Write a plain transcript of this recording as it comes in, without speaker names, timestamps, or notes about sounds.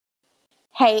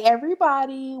Hey,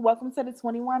 everybody. Welcome to the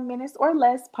 21 Minutes or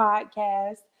Less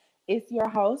podcast. It's your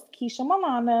host, Keisha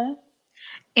Milana.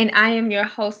 And I am your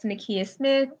host, Nakia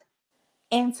Smith.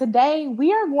 And today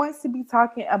we are going to be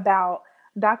talking about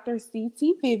Dr.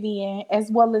 C.T. Vivian, as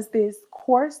well as this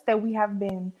course that we have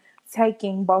been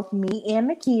taking, both me and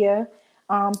Nakia,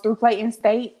 through Clayton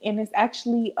State. And it's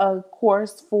actually a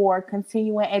course for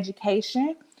continuing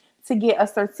education to get a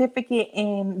certificate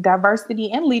in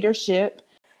diversity and leadership.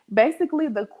 Basically,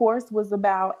 the course was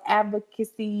about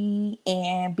advocacy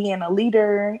and being a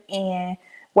leader and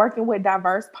working with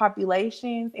diverse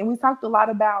populations. And we talked a lot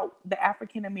about the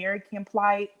African American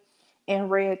plight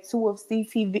and read two of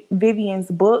C.T.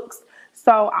 Vivian's books.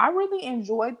 So I really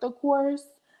enjoyed the course.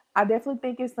 I definitely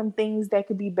think it's some things that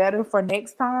could be better for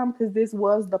next time because this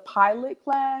was the pilot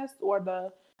class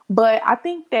but I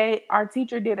think that our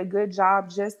teacher did a good job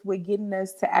just with getting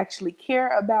us to actually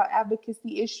care about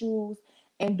advocacy issues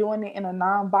and doing it in a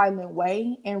nonviolent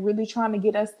way and really trying to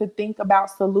get us to think about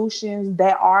solutions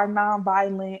that are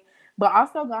nonviolent, but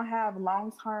also gonna have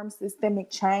long-term systemic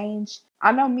change.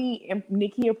 I know me and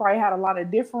Nikia probably had a lot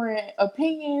of different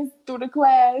opinions through the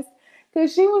class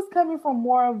because she was coming from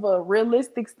more of a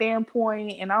realistic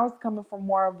standpoint and I was coming from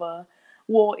more of a,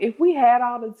 well, if we had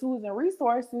all the tools and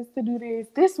resources to do this,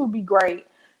 this would be great.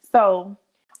 So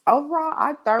overall,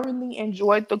 I thoroughly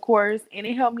enjoyed the course and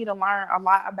it helped me to learn a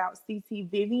lot about C.T.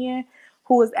 Vivian,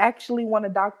 who is actually one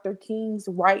of Dr. King's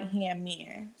right hand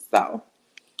men. So,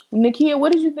 Nakia,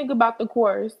 what did you think about the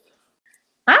course?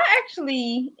 I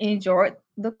actually enjoyed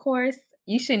the course.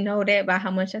 You should know that by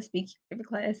how much I speak every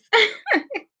class.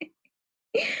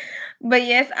 But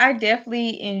yes, I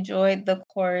definitely enjoyed the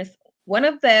course. One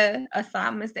of the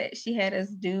assignments that she had us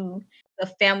do, the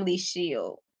family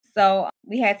shield. So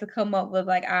we had to come up with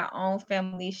like our own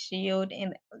family shield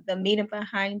and the meaning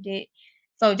behind it.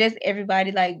 So just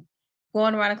everybody like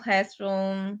going around the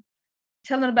classroom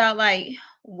telling about like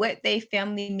what they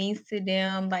family means to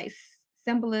them, like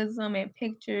symbolism and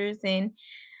pictures, and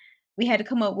we had to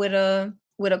come up with a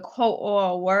quote or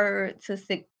a word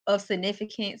of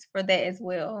significance for that as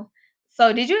well.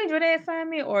 So, did you enjoy that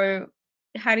assignment, or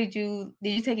how did you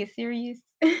take it serious?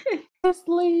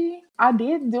 Honestly, I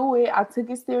did do it. I took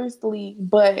it seriously,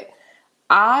 but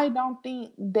I don't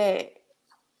think that,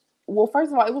 well,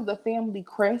 first of all, it was a family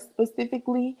crest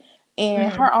specifically,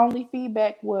 and Mhm. her only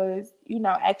feedback was,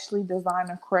 actually design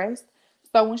a crest.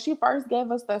 So when she first gave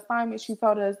us the assignment, she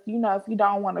told us, if you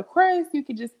don't want a crest, you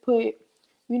could just put,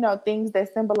 things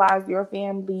that symbolize your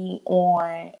family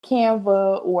on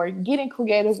Canva or getting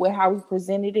creative with how we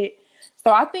presented it.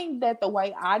 So I think that the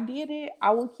way I did it,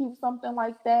 I would keep something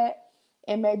like that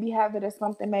and maybe have it as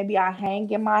something maybe I hang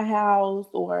in my house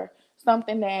or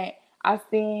something that I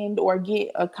send or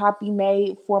get a copy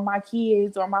made for my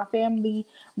kids or my family.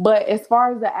 But as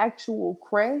far as the actual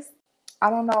crest, I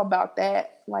don't know about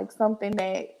that. Like something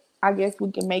that I guess we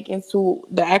can make into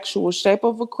the actual shape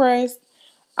of a crest.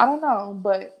 I don't know,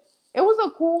 but it was a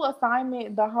cool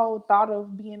assignment. The whole thought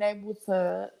of being able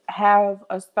to have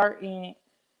a certain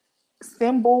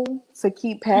symbol to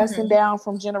keep passing Mhm. down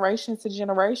from generation to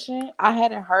generation. I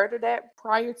hadn't heard of that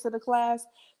prior to the class.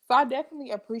 So I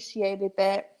definitely appreciated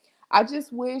that. I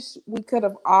just wish we could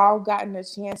have all gotten a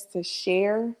chance to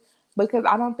share because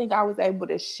I don't think I was able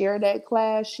to share that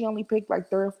class. She only picked like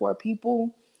three or four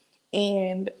people.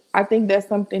 And I think that's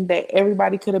something that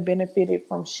everybody could have benefited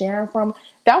from sharing from.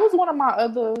 That was one of my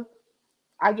other,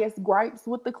 I guess, gripes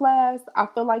with the class. I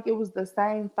feel like it was the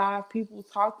same five people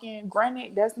talking.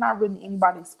 Granted, that's not really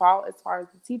anybody's fault as far as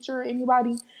the teacher or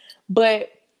anybody, but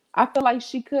I feel like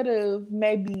she could have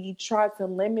maybe tried to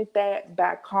limit that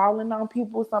by calling on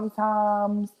people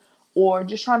sometimes or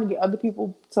just trying to get other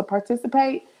people to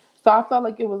participate. So I felt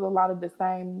like it was a lot of the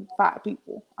same five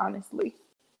people, honestly.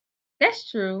 That's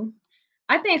true.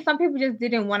 I think some people just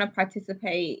didn't want to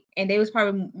participate, and they was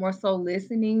probably more so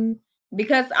listening.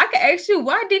 Because I could ask you,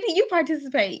 why didn't you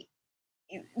participate?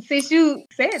 Since you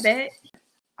said that.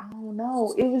 I don't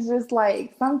know. It was just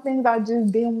like some things I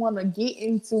just didn't want to get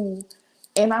into.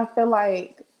 And I feel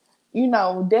like,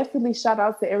 definitely shout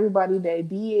out to everybody that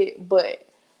did. But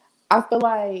I feel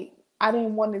like I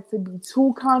didn't want it to be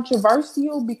too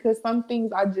controversial because some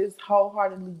things I just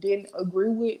wholeheartedly didn't agree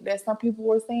with that some people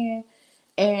were saying.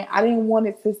 And I didn't want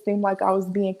it to seem like I was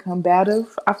being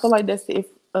combative. I feel like that's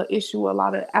an issue with a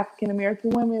lot of African American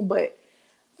women. But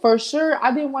for sure,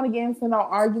 I didn't want to get into no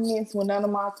arguments with none of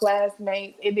my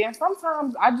classmates. And then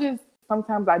sometimes I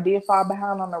did fall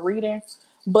behind on the reading.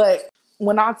 But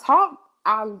when I talked,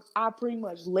 I pretty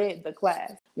much led the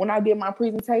class. When I did my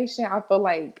presentation, I feel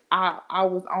like I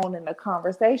was owning the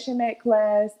conversation at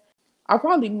class. I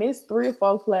probably missed 3 or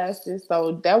 4 classes,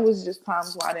 so that was just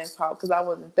times where I didn't talk because I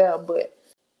wasn't there. But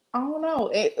I don't know.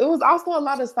 It was also a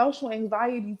lot of social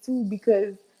anxiety too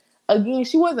because, again,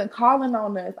 she wasn't calling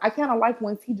on us. I kind of like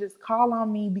when she just call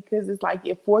on me because it's like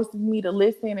it forces me to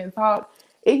listen and talk.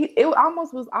 It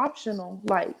almost was optional,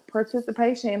 like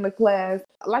participation in the class.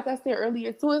 Like I said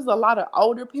earlier, too, it's a lot of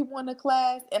older people in the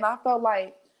class, and I felt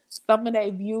like some of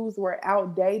their views were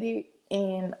outdated.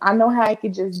 And I know how it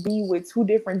could just be with 2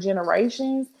 different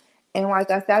generations. And like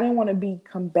I said, I didn't want to be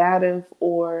combative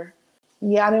or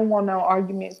yeah, I didn't want no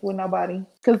arguments with nobody.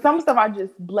 Because some stuff I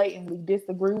just blatantly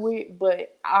disagree with,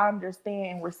 but I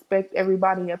understand and respect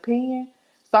everybody's opinion.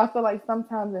 So I feel like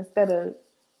sometimes instead of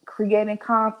creating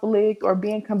conflict or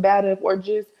being combative or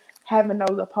just having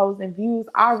those opposing views,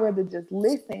 I'd rather just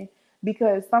listen.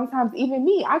 Because sometimes even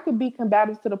me, I could be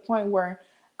combative to the point where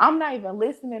I'm not even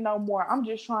listening no more. I'm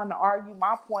just trying to argue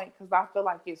my point because I feel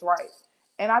like it's right.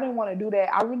 And I didn't want to do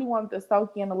that. I really wanted to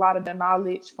soak in a lot of the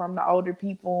knowledge from the older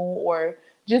people or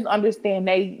just understand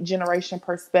their generation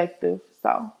perspective.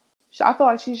 So I feel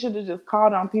like she should have just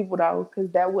called on people though,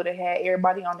 because that would have had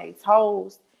everybody on their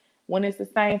toes. When it's the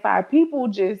same 5 people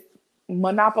just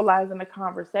monopolizing the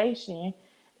conversation,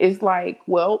 it's like,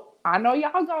 well, I know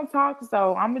y'all gonna talk,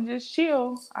 so I'm gonna just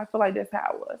chill. I feel like that's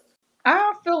how it was.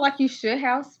 I feel like you should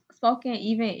have spoken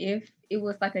even if it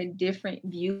was like a different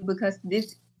view because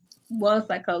this was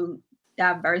like a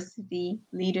diversity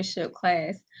leadership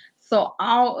class. So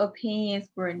all opinions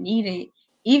were needed.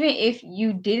 Even if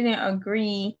you didn't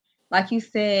agree, like you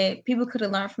said, people could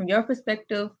have learned from your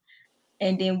perspective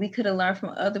and then we could have learned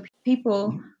from other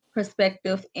people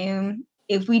perspective. And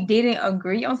if we didn't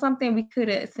agree on something, we could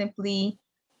have simply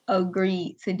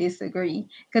agreed to disagree.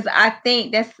 Because I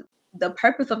think that's the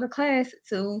purpose of the class,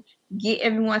 to get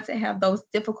everyone to have those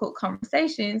difficult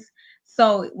conversations.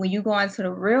 So when you go into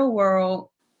the real world,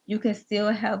 you can still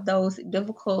have those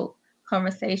difficult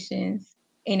conversations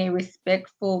in a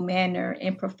respectful manner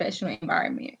and professional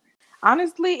environment.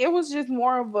 Honestly, it was just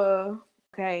more of a,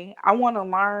 okay, I want to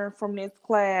learn from this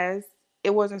class.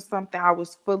 It wasn't something I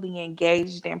was fully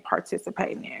engaged in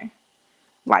participating in.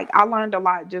 Like I learned a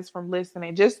lot just from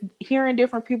listening, just hearing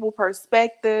different people's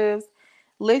perspectives,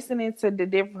 listening to the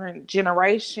different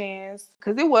generations.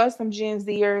 Because it was some Gen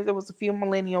Zers, there was a few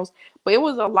millennials, but it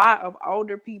was a lot of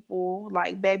older people,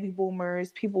 like baby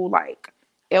boomers, people like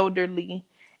elderly.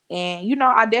 And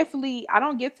I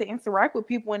don't get to interact with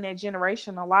people in that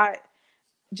generation a lot,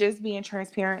 just being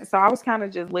transparent. So I was kind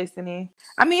of just listening.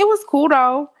 I mean, it was cool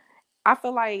though. I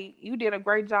feel like you did a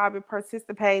great job in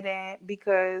participating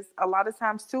because a lot of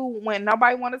times too, when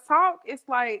nobody want to talk, it's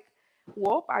like,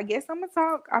 well, I guess I'm gonna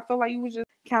talk. I feel like you was just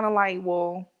kind of like,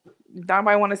 well,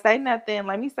 nobody want to say nothing.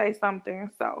 Let me say something.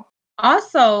 So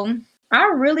Also, I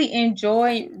really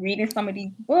enjoy reading some of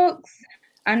these books.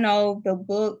 I know the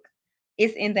book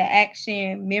is In the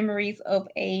Action Memories of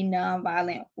a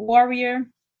Nonviolent Warrior.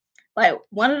 Like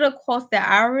one of the quotes that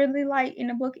I really like in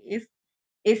the book is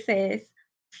it says,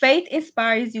 faith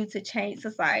inspires you to change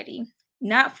society,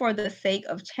 not for the sake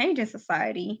of changing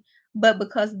society, but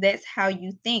because that's how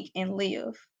you think and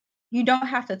live. You don't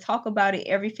have to talk about it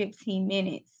every 15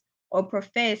 minutes or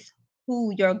profess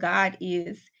who your God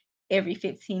is every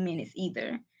 15 minutes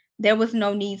either. There was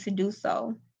no need to do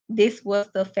so. This was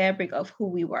the fabric of who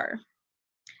we were.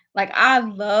 Like, I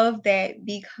love that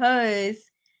because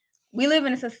we live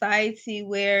in a society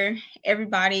where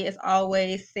everybody is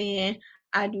always saying,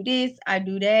 I do this, I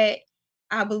do that,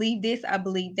 I believe this, I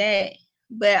believe that.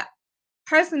 But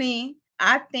personally,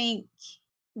 I think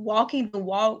walking the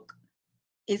walk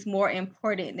is more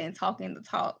important than talking the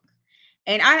talk.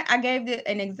 And I gave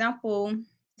an example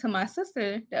to my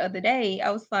sister the other day. I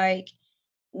was like,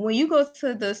 when you go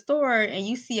to the store and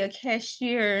you see a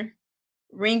cashier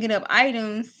ringing up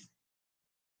items,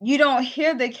 you don't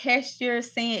hear the cashier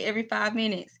saying every 5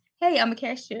 minutes, hey, I'm a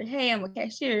cashier. Hey, I'm a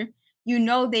cashier. You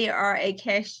know they are a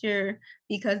cashier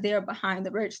because they're behind the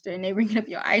register and they ring up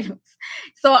your items.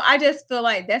 So I just feel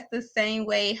like that's the same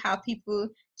way how people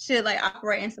should like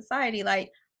operate in society.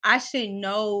 Like I should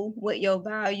know what your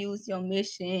values, your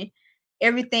mission,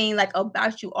 everything like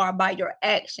about you are by your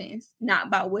actions, not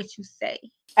by what you say.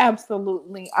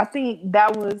 absolutely, I think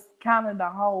that was kind of the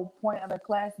whole point of the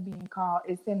class being called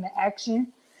 "It's in the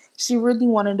Action." She really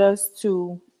wanted us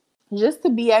to just to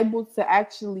be able to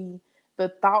actually the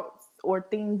thoughts or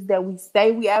things that we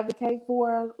say we advocate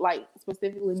for, like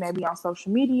specifically maybe on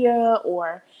social media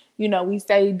or we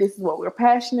say this is what we're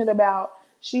passionate about.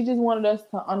 She just wanted us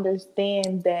to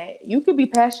understand that you could be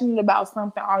passionate about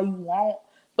something all you want,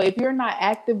 but if you're not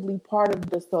actively part of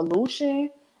the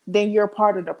solution, then you're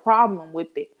part of the problem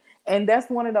with it. And that's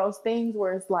one of those things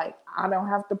where it's like, I don't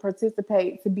have to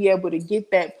participate to be able to get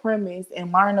that premise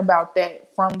and learn about that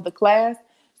from the class.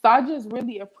 So I just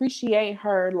really appreciate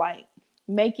her, like,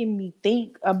 making me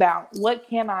think about what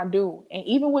can I do. And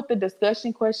even with the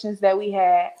discussion questions that we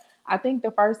had, I think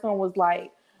the first one was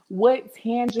like, what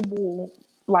tangible,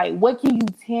 like, what can you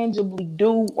tangibly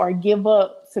do or give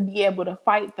up to be able to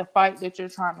fight the fight that you're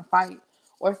trying to fight,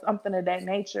 or something of that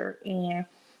nature. And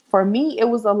for me, it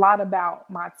was a lot about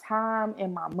my time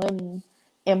and my money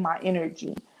and my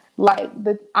energy. Like,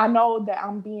 I know that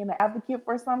I'm being an advocate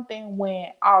for something when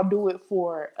I'll do it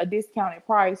for a discounted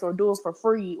price or do it for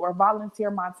free or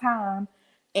volunteer my time.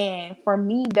 And for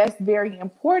me, that's very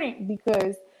important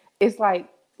because it's like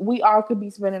we all could be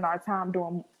spending our time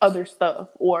doing other stuff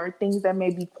or things that may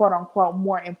be quote unquote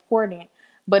more important.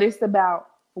 But it's about,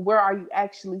 where are you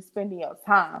actually spending your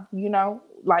time?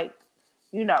 Like,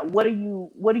 what are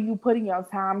you putting your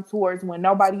time towards when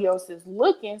nobody else is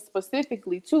looking,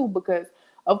 specifically too? Because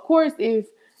of course, if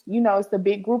it's a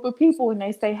big group of people and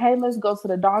they say, hey, let's go to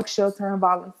the dog shelter and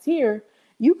volunteer,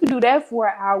 you can do that for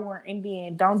an hour and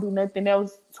then don't do nothing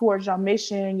else towards your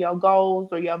mission, your goals,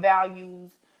 or your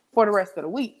values for the rest of the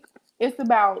week. It's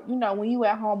about, when you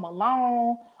at home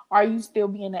alone, are you still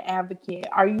being an advocate?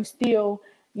 Are you still,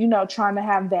 trying to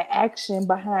have that action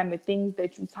behind the things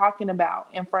that you're talking about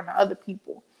in front of other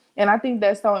people? And I think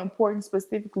that's so important,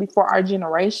 specifically for our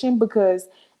generation, because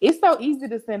it's so easy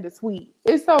to send a tweet.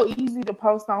 It's so easy to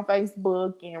post on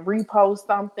Facebook and repost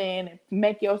something and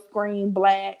make your screen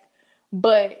black.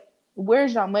 But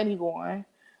where's your money going?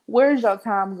 Where's your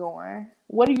time going?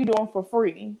 What are you doing for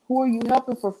free? Who are you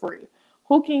helping for free?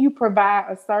 Who can you provide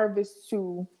a service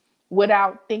to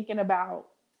without thinking about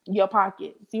your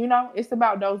pockets? It's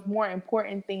about those more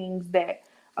important things that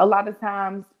a lot of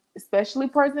times, especially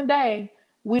present day,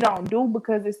 we don't do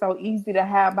because it's so easy to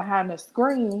have behind the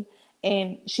screen.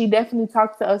 And she definitely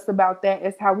talked to us about that,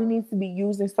 as how we need to be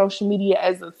using social media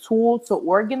as a tool to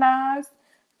organize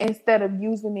instead of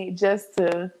using it just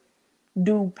to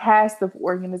do passive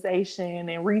organization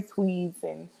and retweets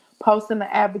and posting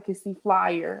the advocacy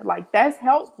flyer. Like, that's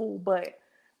helpful, but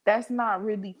that's not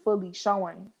really fully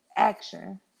showing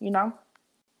action.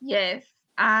 Yes,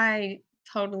 I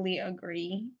totally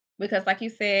agree. Because, like you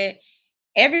said,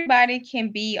 everybody can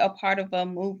be a part of a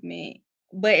movement,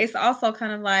 but it's also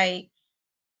kind of like,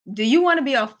 do you want to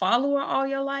be a follower all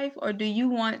your life, or do you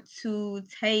want to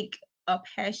take a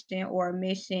passion or a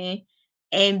mission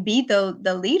and be the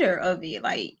leader of it?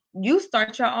 Like, you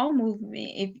start your own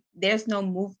movement. If there's no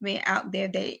movement out there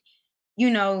that you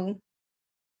know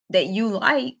that you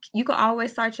like, you can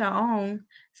always start your own.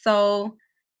 So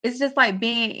it's just like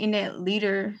being in that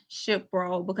leadership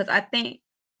role, because I think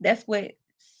that's what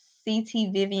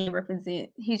CT Vivian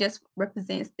represents. He just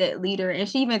represents that leader. And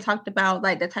she even talked about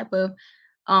like the type of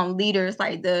leaders,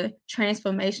 like the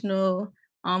transformational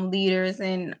leaders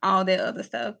and all that other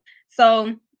stuff.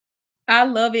 So I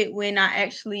love it when I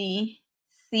actually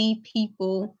see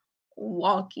people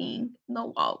walking the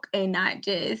walk and not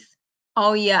just,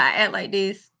 oh yeah, I act like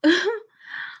this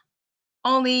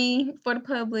only for the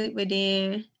public, but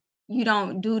then you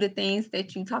don't do the things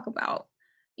that you talk about,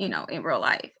 in real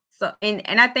life. So and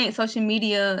I think social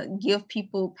media give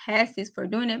people passes for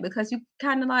doing it, because you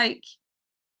kind of like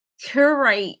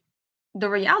curate the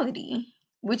reality,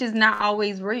 which is not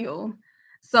always real.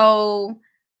 So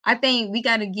I think we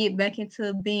got to get back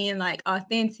into being like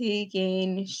authentic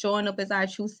and showing up as our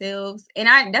true selves.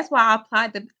 And that's why I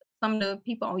applied to some of the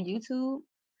people on YouTube.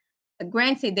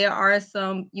 Granted, there are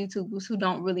some YouTubers who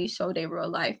don't really show their real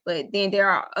life, but then there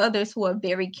are others who are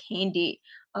very candid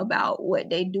about what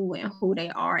they do and who they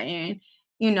are, and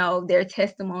their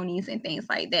testimonies and things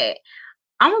like that.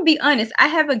 I'm gonna be honest, I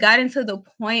haven't gotten to the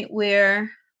point where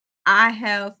I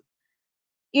have,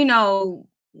 you know,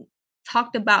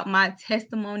 talked about my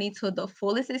testimony to the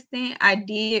fullest extent. I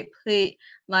did put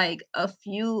like a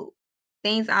few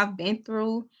things I've been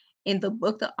through in the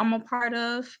book that I'm a part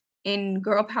of, in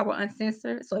Girl Power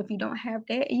Uncensored. So if you don't have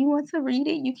that and you want to read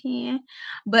it, you can.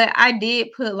 But I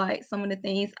did put like some of the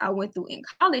things I went through in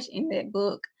college in that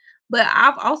book. But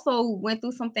I've also went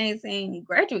through some things in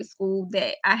graduate school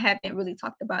that I haven't really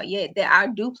talked about yet, that I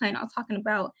do plan on talking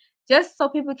about, just so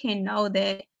people can know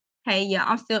that, hey, yeah,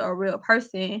 I'm still a real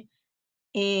person,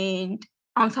 and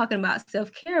I'm talking about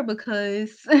self-care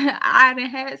because I done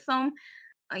had some,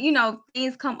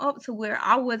 things come up to where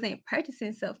I wasn't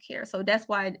practicing self-care. So that's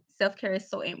why self-care is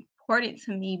so important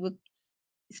to me,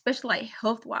 especially like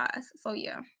health-wise. So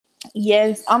yeah.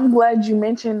 Yes, I'm glad you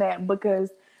mentioned that,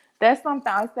 because that's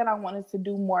something I said I wanted to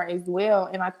do more as well.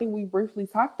 And I think we briefly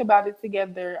talked about it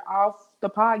together off the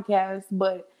podcast.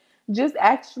 But just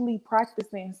actually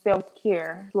practicing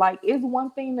self-care. Like, it's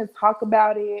one thing to talk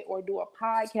about it or do a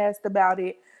podcast about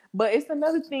it, but it's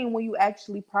another thing when you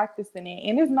actually practicing it,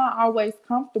 and it's not always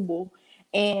comfortable.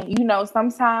 And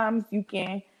sometimes you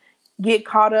can get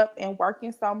caught up in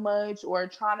working so much or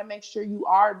trying to make sure you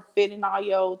are fitting all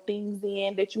your things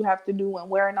in that you have to do and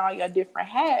wearing all your different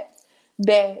hats,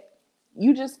 that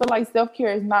you just feel like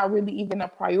self-care is not really even a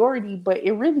priority, but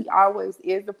it really always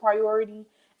is a priority.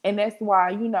 And that's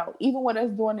why, even with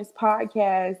us doing this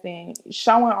podcast and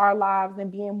showing our lives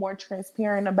and being more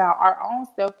transparent about our own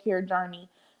self-care journey,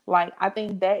 like, I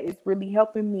think that is really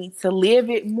helping me to live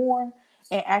it more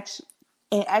and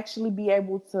actually be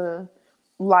able to,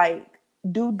 like,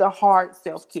 do the hard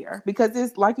self-care, because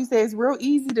it's like you said, it's real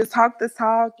easy to talk the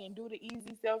talk and do the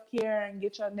easy self-care and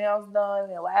get your nails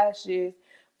done and lashes,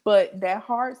 but that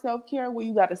hard self-care where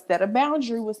you got to set a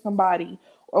boundary with somebody,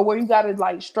 or where you got to,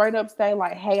 like, straight up say,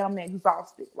 like, hey, I'm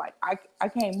exhausted, like, I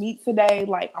can't meet today,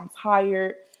 like, I'm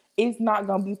tired, it's not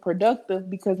gonna be productive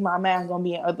because my mind's gonna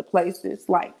be in other places.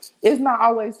 Like, it's not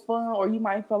always fun, or you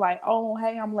might feel like, oh,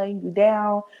 hey, I'm letting you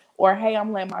down, or hey,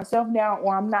 I'm letting myself down,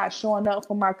 or I'm not showing up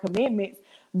for my commitments.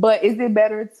 But is it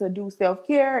better to do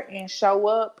self-care and show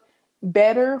up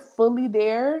better, fully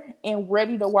there and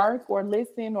ready to work or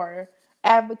listen or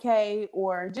advocate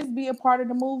or just be a part of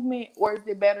the movement? Or is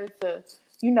it better to,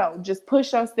 just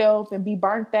push yourself and be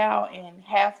burnt out and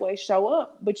halfway show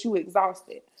up, but you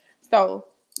exhausted? So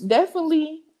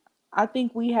definitely, I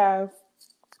think we have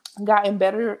gotten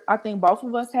better. I think both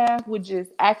of us have, with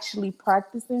just actually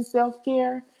practicing self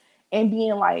care and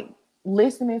being, like,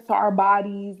 listening to our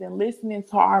bodies and listening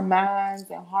to our minds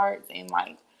and hearts, and,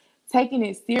 like, taking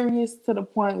it serious to the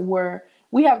point where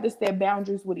we have to set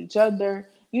boundaries with each other.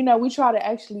 We try to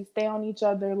actually stay on each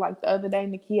other. Like, the other day,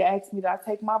 Nakia asked me, did I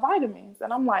take my vitamins?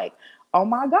 And I'm like, oh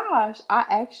my gosh, I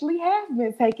actually have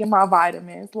been taking my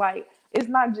vitamins. Like, it's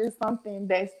not just something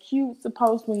that's cute to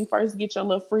post when you first get your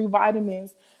little free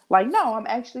vitamins. Like, no, I'm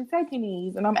actually taking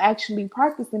these and I'm actually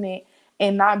practicing it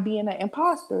and not being an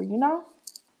imposter.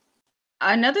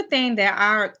 Another thing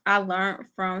that I learned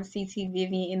from CT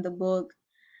Vivian in the book,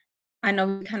 I know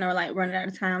we kind of like running out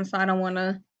of time, so I don't want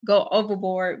to go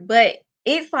overboard, but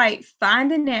it's like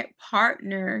finding that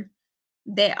partner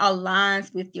that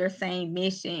aligns with your same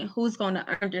mission, who's going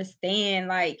to understand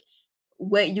like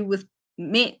what you was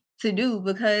meant to do,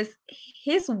 because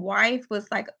his wife was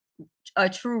like a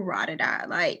true ride or die.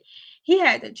 Like, he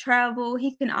had to travel,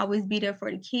 he can always be there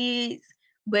for the kids,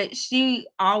 but she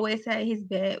always had his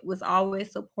back, was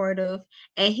always supportive,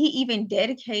 and he even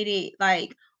dedicated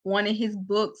like one of his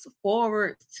books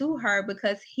forward to her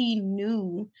because he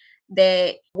knew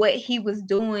that what he was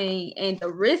doing and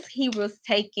the risk he was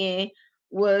taking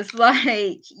was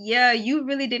like, yeah, you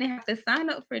really didn't have to sign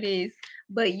up for this,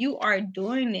 but you are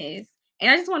doing this.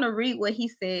 And I just want to read what he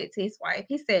said to his wife.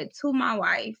 He said, to my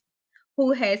wife,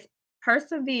 who has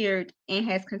persevered and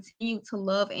has continued to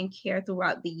love and care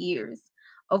throughout the years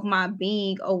of my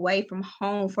being away from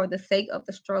home for the sake of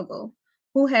the struggle,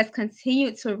 who has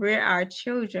continued to rear our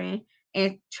children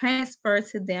and transfer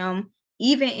to them,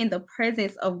 even in the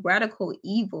presence of radical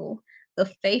evil, the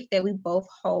faith that we both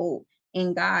hold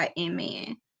in God and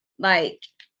man. Like,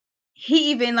 he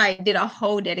even like did a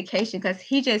whole dedication because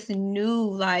he just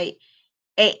knew like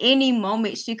at any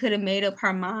moment she could have made up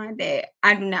her mind that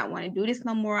I do not want to do this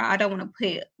no more. I don't want to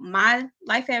put my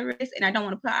life at risk, and I don't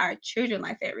want to put our children's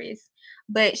life at risk.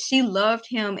 But she loved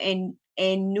him and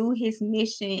knew his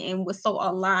mission and was so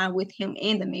aligned with him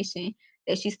and the mission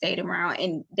that she stayed around.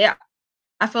 And that,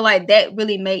 I feel like that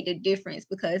really made the difference,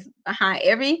 because behind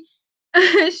every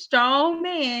strong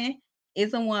man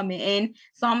is a woman. And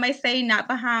some may say not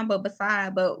behind but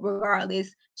beside, but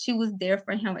regardless, she was there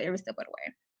for him every step of the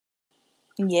way.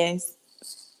 Yes,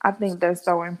 I think that's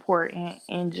so important.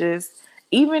 And just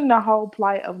even the whole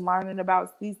plight of learning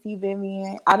about CC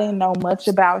Vivian, I didn't know much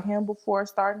about him before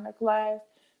starting the class.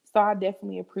 So I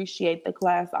definitely appreciate the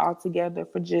class altogether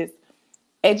for just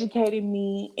educating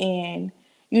me. And,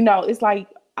 it's like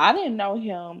I didn't know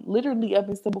him literally up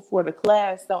until before the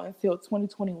class, so until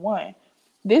 2021.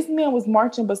 This man was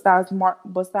marching beside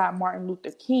Martin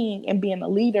Luther King and being a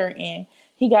leader, and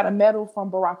he got a medal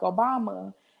from Barack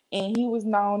Obama, and he was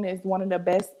known as one of the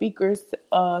best speakers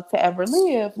to ever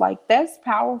live. Like, that's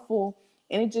powerful,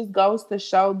 and it just goes to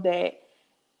show that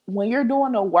when you're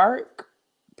doing the work,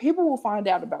 people will find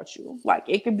out about you. Like,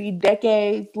 it could be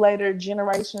decades later,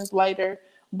 generations later,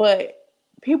 but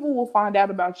people will find out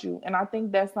about you. And I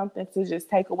think that's something to just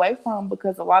take away from,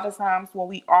 because a lot of times when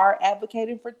we are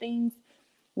advocating for things,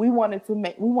 we want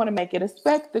to make it a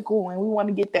spectacle and we want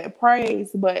to get that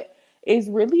praise. But It's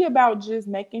really about just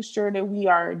making sure that we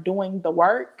are doing the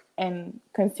work and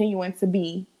continuing to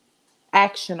be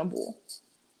actionable.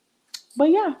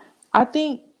 But yeah, I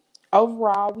think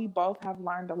overall we both have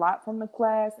learned a lot from the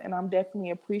class, and I'm definitely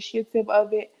appreciative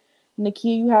of it.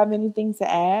 Nakia, you have anything to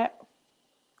add?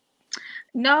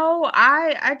 No,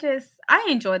 I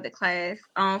enjoyed the class.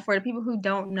 For the people who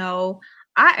don't know,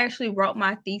 I actually wrote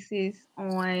my thesis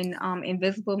on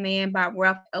Invisible Man by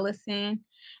Ralph Ellison,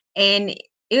 and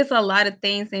it's a lot of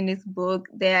things in this book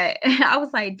that I was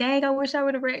like, dang, I wish I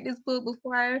would have read this book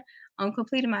before I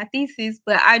completed my thesis.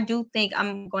 But I do think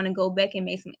I'm going to go back and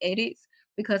make some edits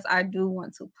because I do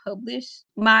want to publish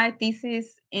my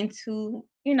thesis into,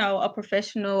 a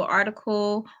professional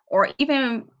article or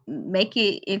even make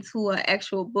it into an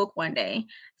actual book one day.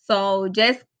 So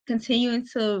just continuing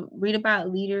to read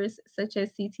about leaders such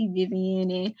as C.T. Vivian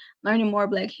and learning more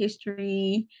Black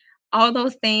history, all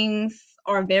those things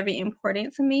are very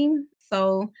important to me.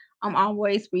 So I'm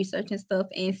always researching stuff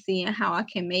and seeing how I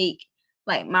can make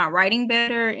like my writing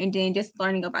better and then just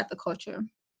learning about the culture.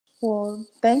 Well,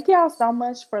 thank y'all so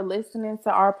much for listening to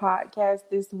our podcast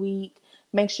this week.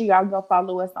 Make sure y'all go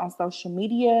follow us on social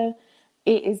media.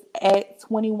 It is at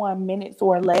 21 minutes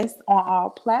or less on all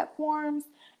platforms.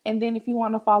 And then if you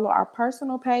want to follow our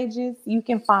personal pages, you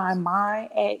can find mine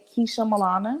at Keisha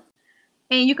Milana.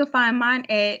 And you can find mine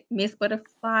at Miss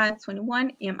Butterfly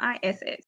 21 MISS.